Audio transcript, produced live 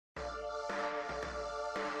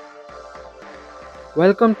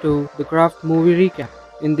Welcome to the Craft Movie Recap.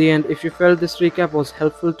 In the end, if you felt this recap was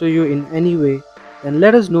helpful to you in any way, then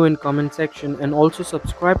let us know in comment section and also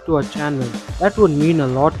subscribe to our channel. That would mean a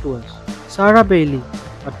lot to us. Sarah Bailey,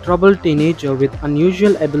 a troubled teenager with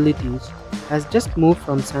unusual abilities, has just moved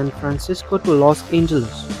from San Francisco to Los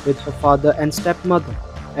Angeles with her father and stepmother.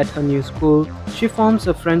 At her new school, she forms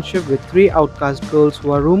a friendship with three outcast girls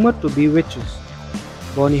who are rumored to be witches.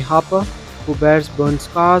 Bonnie Harper, who bears burn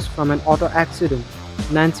scars from an auto accident,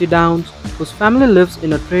 Nancy Downs, whose family lives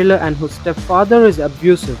in a trailer and whose stepfather is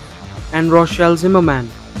abusive, and Rochelle Zimmerman,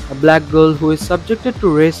 a black girl who is subjected to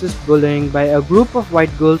racist bullying by a group of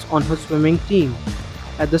white girls on her swimming team.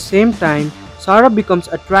 At the same time, Sarah becomes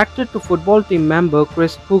attracted to football team member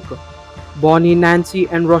Chris Hooker. Bonnie, Nancy,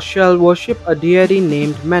 and Rochelle worship a deity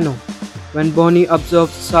named Menno. When Bonnie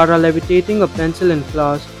observes Sarah levitating a pencil in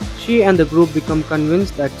class, she and the group become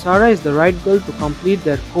convinced that Sarah is the right girl to complete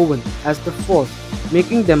their coven as the fourth,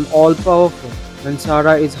 making them all powerful. When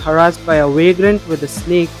Sarah is harassed by a vagrant with a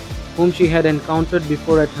snake whom she had encountered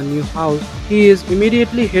before at her new house, he is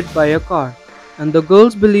immediately hit by a car, and the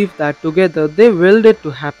girls believe that together they willed it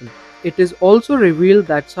to happen. It is also revealed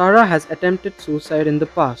that Sarah has attempted suicide in the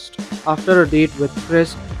past. After a date with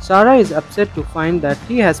Chris, Sarah is upset to find that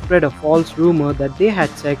he has spread a false rumor that they had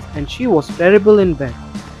sex and she was terrible in bed.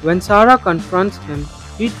 When Sarah confronts him,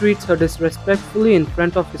 he treats her disrespectfully in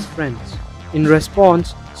front of his friends. In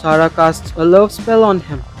response, Sarah casts a love spell on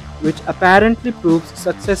him, which apparently proves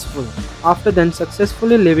successful. After then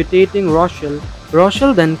successfully levitating Rochelle,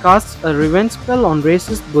 Rochelle then casts a revenge spell on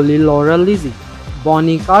racist bully Laura Lizzie.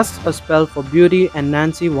 Bonnie casts a spell for beauty and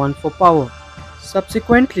Nancy one for power.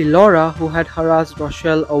 Subsequently, Laura, who had harassed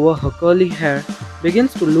Rochelle over her curly hair,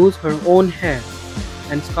 begins to lose her own hair,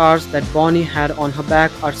 and scars that Bonnie had on her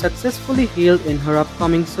back are successfully healed in her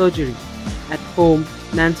upcoming surgery. At home,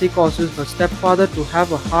 Nancy causes her stepfather to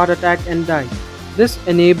have a heart attack and die. This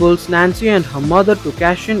enables Nancy and her mother to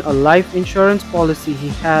cash in a life insurance policy he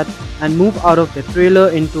had and move out of the trailer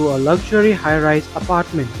into a luxury high-rise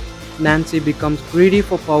apartment. Nancy becomes greedy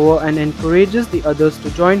for power and encourages the others to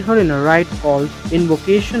join her in a rite called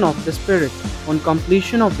Invocation of the Spirit. On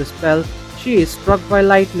completion of the spell, she is struck by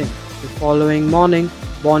lightning. The following morning,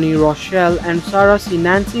 Bonnie, Rochelle, and Sarah see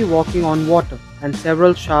Nancy walking on water, and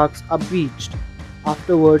several sharks are beached.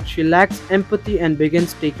 Afterwards, she lacks empathy and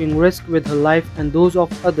begins taking risks with her life and those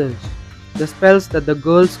of others. The spells that the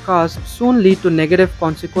girls cast soon lead to negative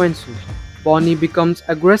consequences. Bonnie becomes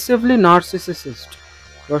aggressively narcissistic.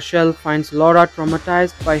 Rochelle finds Laura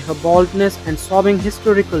traumatized by her baldness and sobbing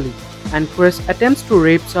hysterically, and Chris attempts to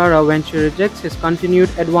rape Sarah when she rejects his continued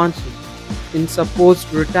advances. In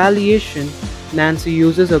supposed retaliation, Nancy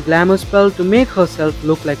uses a glamour spell to make herself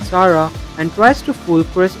look like Sarah and tries to fool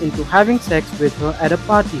Chris into having sex with her at a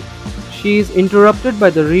party. She is interrupted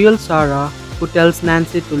by the real Sarah, who tells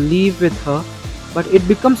Nancy to leave with her, but it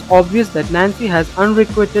becomes obvious that Nancy has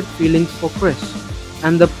unrequited feelings for Chris,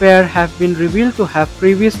 and the pair have been revealed to have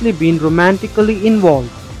previously been romantically involved.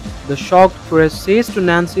 The shocked Chris says to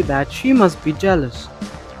Nancy that she must be jealous,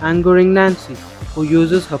 angering Nancy, who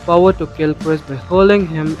uses her power to kill Chris by hurling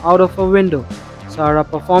him out of a window. Sarah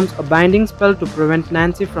performs a binding spell to prevent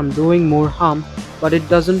Nancy from doing more harm, but it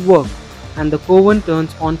doesn't work, and the coven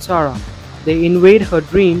turns on Sarah. They invade her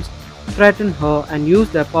dreams, threaten her, and use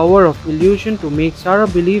their power of illusion to make Sarah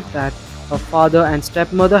believe that her father and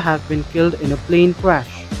stepmother have been killed in a plane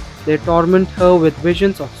crash. They torment her with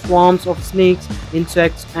visions of swarms of snakes,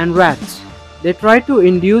 insects, and rats. They try to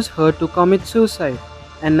induce her to commit suicide,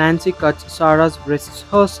 and Nancy cuts Sarah's wrists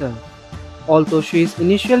herself. Although she is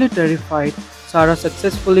initially terrified, Sarah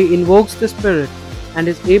successfully invokes the spirit and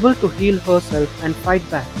is able to heal herself and fight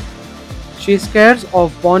back. She scares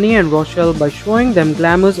off Bonnie and Rochelle by showing them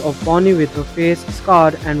glamours of Bonnie with her face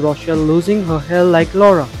scarred and Rochelle losing her hair like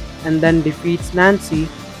Laura, and then defeats Nancy,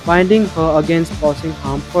 binding her against causing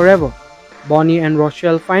harm forever. Bonnie and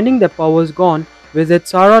Rochelle, finding their powers gone, visit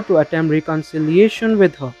Sarah to attempt reconciliation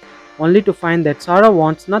with her, only to find that Sarah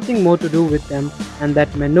wants nothing more to do with them and that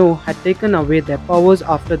Menno had taken away their powers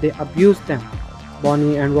after they abused them.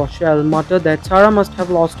 Bonnie and Rochelle mutter that Sarah must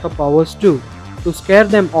have lost her powers too. To scare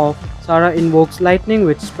them off, Sarah invokes lightning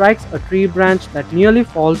which strikes a tree branch that nearly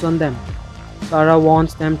falls on them. Sarah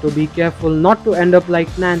warns them to be careful not to end up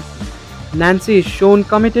like Nancy. Nancy is shown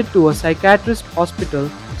committed to a psychiatrist hospital,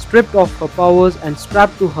 stripped of her powers and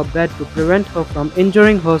strapped to her bed to prevent her from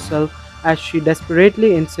injuring herself as she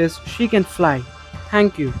desperately insists she can fly.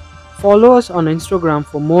 Thank you. Follow us on Instagram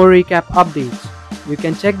for more recap updates. You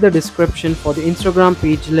can check the description for the Instagram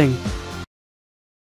page link.